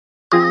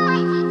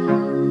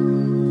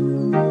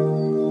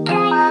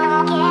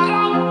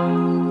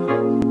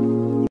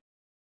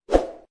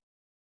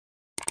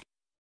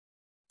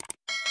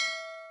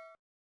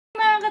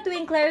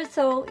Claire.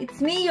 So, it's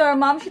me, your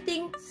mom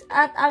shootings,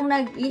 at ang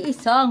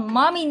nag-iisang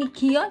mommy ni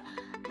Kion.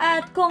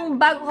 At kung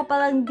bago ka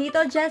pa lang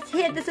dito, just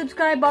hit the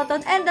subscribe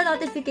button and the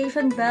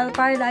notification bell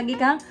para lagi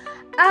kang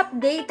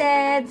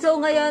updated.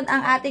 So, ngayon,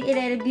 ang ating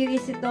i-review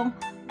is itong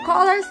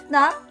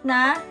Coloursnap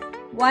na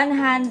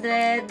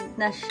 100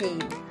 na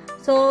shade.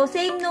 So,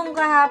 same nung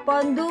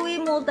kahapon, Dewy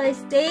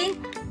Multi-Stain,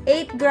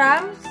 8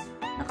 grams.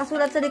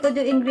 Nakasulat sa likod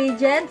yung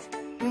ingredients,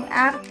 yung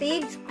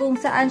actives, kung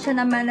saan siya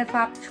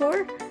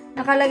na-manufacture.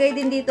 Nakalagay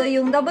din dito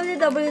yung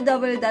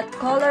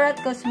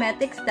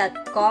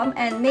www.coloratcosmetics.com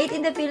and made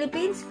in the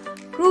Philippines,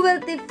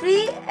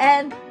 cruelty-free,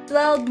 and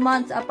 12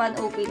 months upon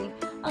opening.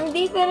 Ang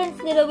difference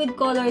nila with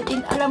color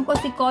tint, alam ko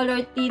si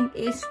color tint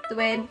is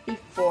 24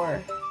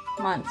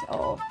 months.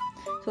 Oo.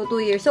 So,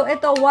 2 years. So,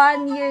 ito,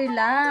 1 year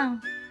lang.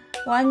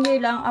 1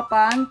 year lang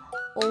upon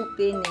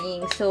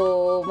opening.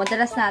 So,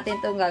 madalas natin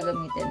itong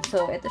gagamitin.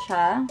 So, ito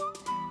siya.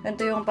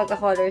 Ganito yung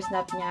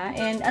pagka-Coloursnap niya.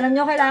 And, alam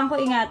nyo, kailangan ko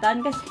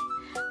ingatan kasi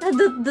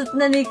nadut-dut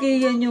na ni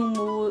Kian yung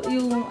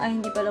ay,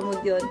 hindi pala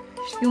mood yun.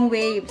 Yung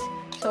waves.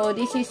 So,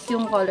 this is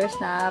yung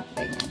Coloursnap.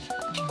 Ganyan siya.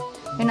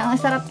 Yan, ang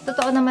sarap.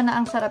 Totoo naman na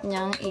ang sarap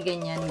niyang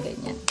i-ganyan,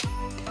 ganyan.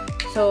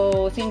 So,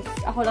 since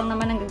ako lang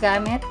naman ang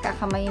gagamit,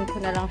 kakamayin ko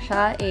na lang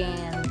siya.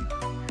 And,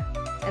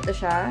 ito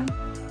siya.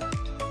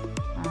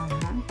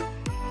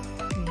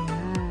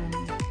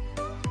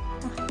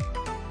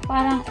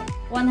 Parang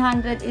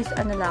 100 is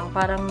ano lang,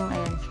 parang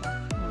ayan siya.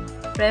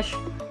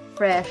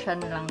 Fresh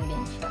ano lang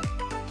din siya.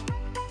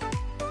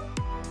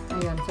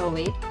 Ayun, so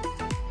wait.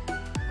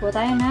 Kuha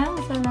tayo ng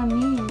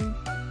salamin.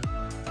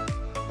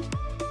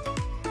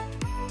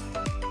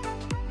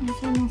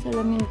 Nasaan yung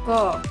salamin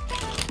ko?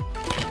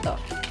 Ito.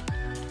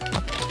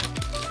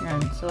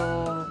 Ayan, so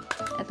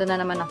ito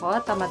na naman ako.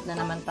 Tamad na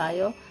naman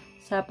tayo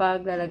sa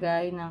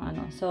paglalagay ng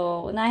ano.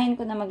 So, unahin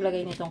ko na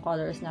maglagay nitong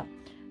Coloursnap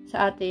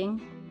sa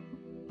ating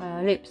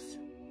lips.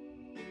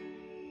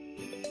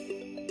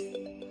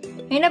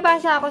 May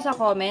nabasa ako sa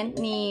comment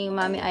ni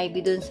Mami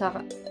Ivy dun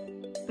sa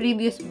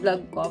previous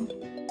vlog ko.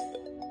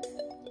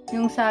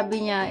 Yung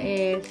sabi niya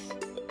is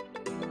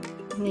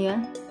ano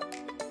yan?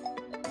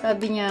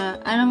 Sabi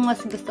niya, anong mas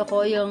gusto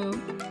ko? Yung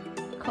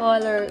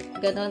color,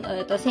 ganun,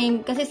 o ito.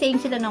 Same, kasi same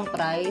sila ng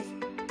price.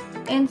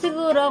 And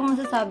siguro, ang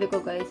masasabi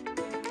ko guys,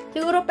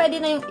 siguro pwede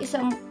na yung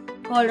isang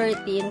color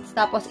tints,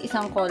 tapos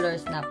isang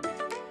Coloursnap.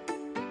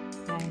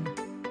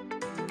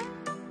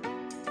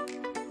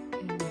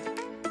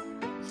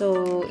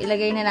 So,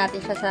 ilagay na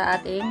natin siya sa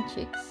ating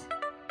cheeks.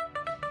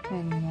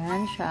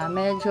 Ganyan siya.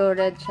 Medyo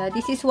red siya.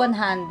 This is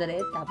 100.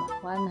 Tama.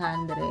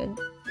 100.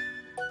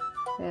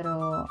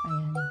 Pero,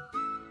 ayan.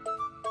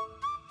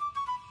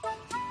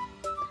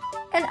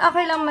 And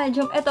okay lang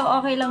medyo, ito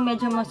okay lang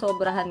medyo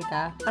masobrahan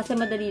ka. Kasi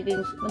madali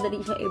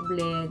siya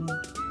i-blend.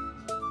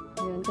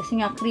 Ayan.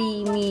 Kasi nga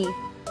creamy.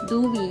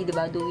 Dewy,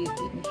 diba? Dewy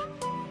finish.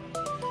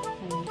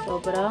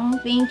 Sobrang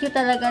thank you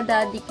talaga,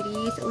 Daddy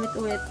Chris.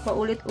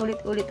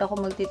 Paulit-ulit ako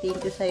magti-thank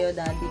you sa'yo,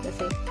 Daddy.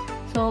 Kasi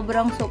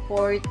sobrang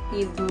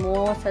supportive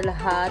mo sa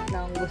lahat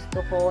ng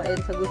gusto ko and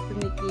sa gusto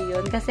ni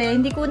Kion. Kasi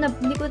hindi ko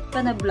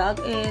pa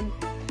na-vlog and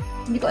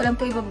hindi ko alam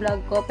kung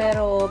iba-vlog ko.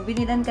 Pero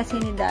binilan kasi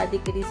ni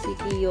Daddy Chris si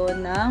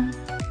Kion ng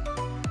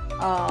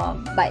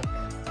bike.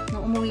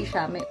 Nung umuwi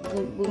siya, may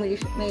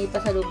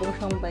pasalubong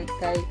siyang bike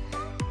kay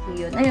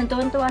Kion. Ayun,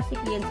 tuwan-tuwa si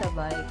Kion sa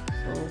bike.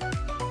 So,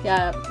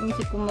 kaya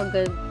inisip ko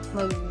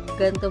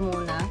magganto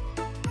muna.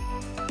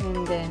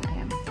 And then,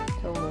 ayan.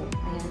 So,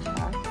 ayan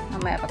siya.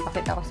 Mamaya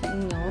papakita ko sa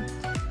inyo.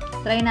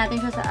 Try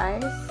natin siya sa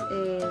eyes.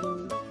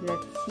 And,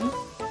 let's see.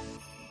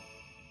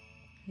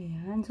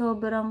 Ayan.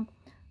 Sobrang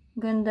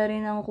ganda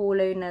rin ang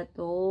kulay na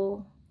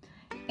to.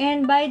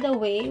 And, by the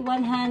way,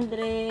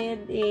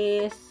 100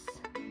 is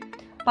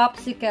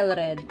popsicle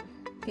red.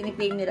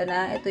 Kiniklaim nila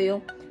na ito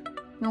yung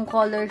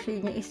color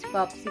shade niya is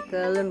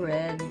popsicle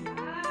red.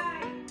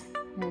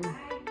 Ayan.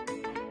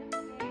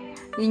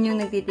 Yun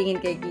yung nagtitingin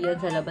kay Kion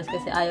sa labas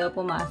kasi ayaw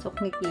pumasok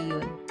ni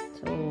Kion.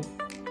 So,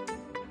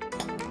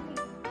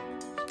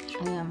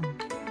 ayan.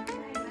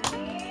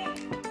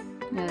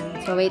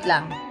 So, wait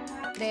lang.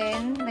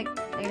 Then,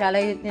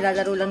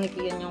 nilalaro lang ni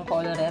Kion yung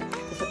colorette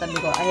sa tabi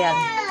ko. Ayan.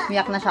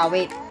 Miyak na siya.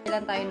 Wait.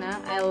 Ilan tayo na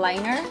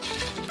eyeliner.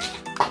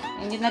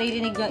 And yung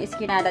naririnig nyo is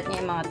kinadat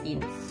niya yung mga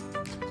tints.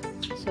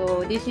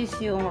 So, this is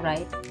yung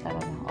right.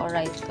 Tama ba? O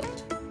right to.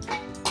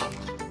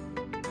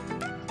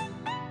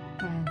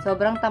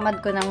 Sobrang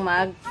tamad ko ng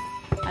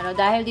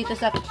dahil dito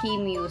sa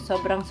Kimu,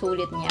 sobrang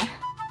sulit niya.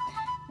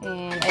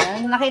 And,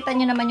 ayan, nakita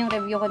nyo naman yung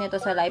review ko nito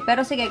sa live.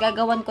 Pero sige,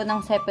 gagawan ko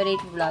ng separate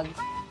vlog.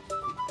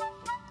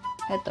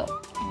 Ito.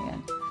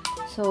 Ayan.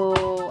 So,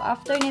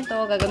 after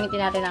nito,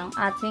 gagamitin natin ang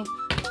ating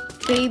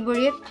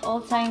favorite,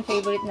 all-time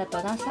favorite na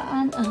to.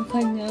 Nasaan ang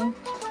kanyang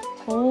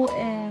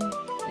OM?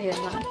 Ayan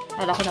na.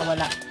 Kala ko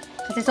nawala.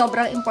 Kasi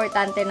sobrang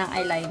importante ng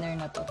eyeliner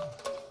na to.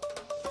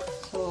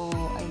 So,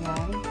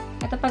 ayan.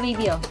 Ito pa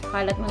video.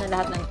 Kalat mo na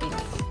lahat ng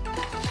tints.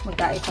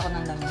 Mag-aayos ako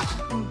ng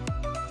lamesa.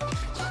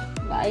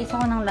 Mag-aayos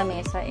ako ng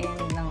lamesa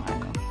and ng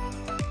ano.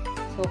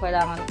 So,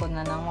 kailangan ko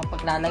na ng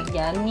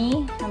mapaglalagyan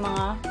ng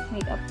mga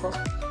makeup ko.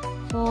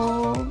 So,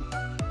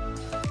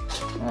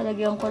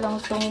 Lalagyan ko lang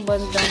itong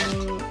bandang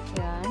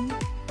yan.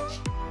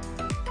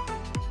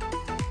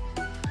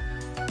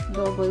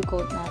 Double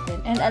coat natin.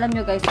 And alam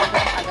nyo guys,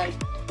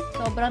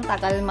 sobrang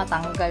tagal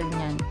matanggal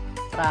niyan.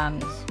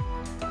 Promise.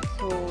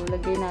 So,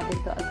 lagay natin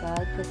to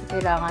agad kasi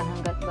kailangan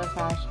hanggat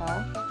basa siya.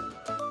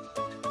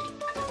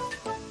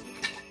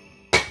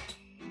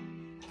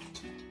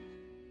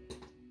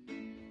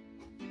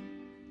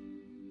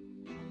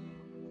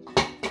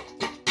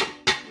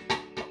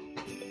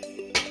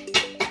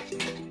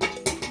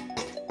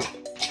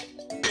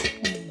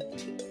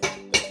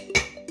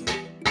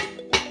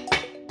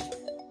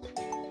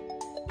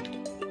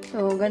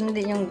 So, ganun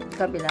din yung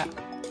kabila.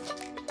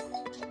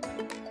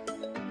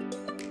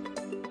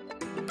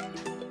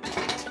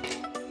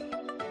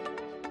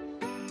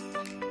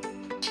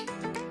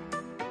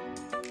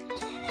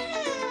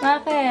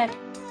 Bakit?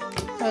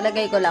 So,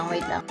 lagay ko lang.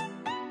 Wait lang.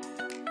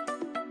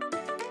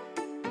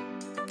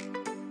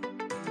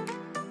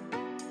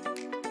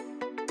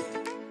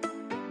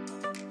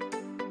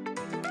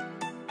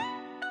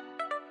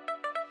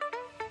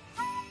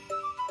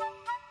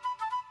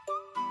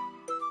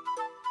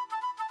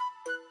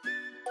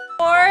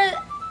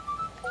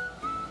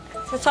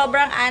 Sa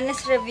sobrang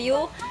honest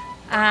review,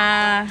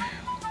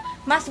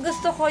 mas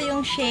gusto ko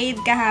yung shade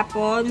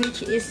kahapon,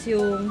 which is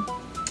yung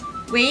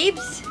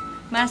Waves.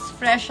 Mas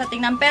fresh siya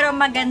tingnan. Pero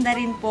maganda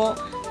rin po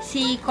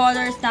si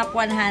Coloursnap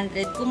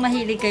 100 kung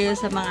mahilig kayo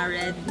sa mga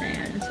red na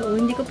yan. So,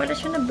 hindi ko pala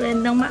siya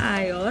na-blend ng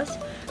maayos.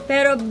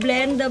 Pero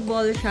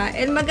blendable siya.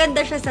 And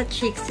maganda siya sa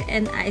cheeks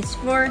and eyes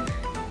for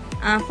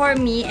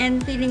me. And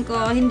feeling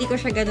ko, hindi ko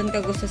siya ganun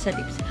kagusto sa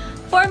lips.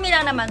 For me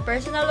lang naman,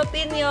 personal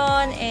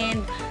opinion,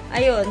 and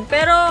ayun.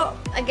 Pero,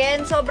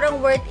 again, sobrang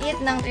worth it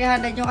ng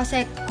 300 nyo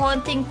kasi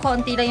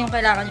konting-konti lang yung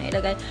kailangan nyo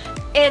ilagay.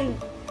 And,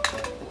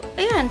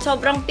 ayan,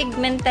 sobrang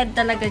pigmented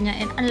talaga niya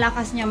and ang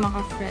lakas niya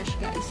maka-fresh,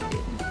 guys.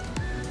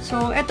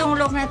 So, etong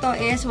look na to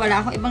is, wala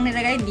akong ibang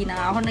nilagay. Hindi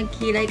na ako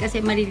nagkilay kasi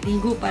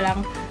maliligo pa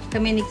lang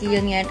kami ni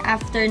Kiyon ngayon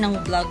after ng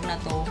vlog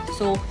na to.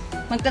 So,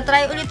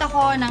 magta-try ulit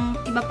ako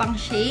ng iba pang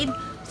shade.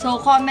 So,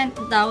 comment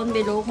down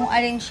below kung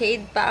aling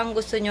shade pa ang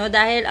gusto nyo.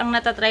 Dahil ang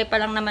natatry pa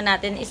lang naman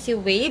natin is si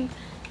Wave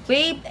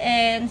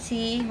and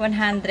si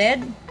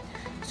 100.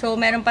 So,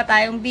 meron pa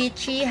tayong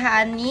Beachy,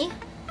 Honey,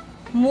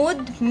 Mood,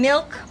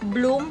 Milk,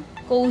 Bloom,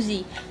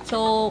 Cozy.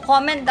 So,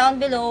 comment down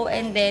below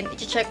and then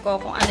i-check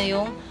ko kung ano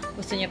yung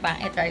gusto nyo pang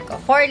i-try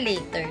ko for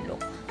later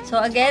look.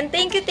 So, again,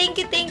 thank you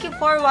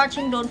for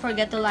watching. Don't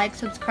forget to like,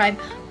 subscribe,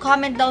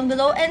 comment down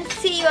below, and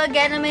see you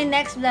again on my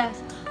next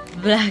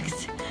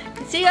vlogs.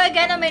 See you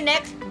again on my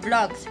next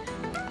vlogs.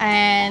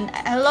 And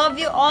I love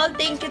you all.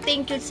 Thank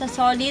you sa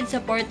solid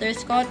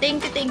supporters ko.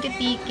 Thank you,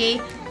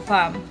 TK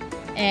Fam.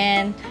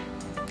 And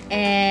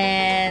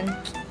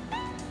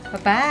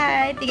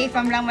bye-bye. TK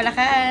Fam lang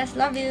malakas.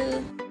 Love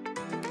you.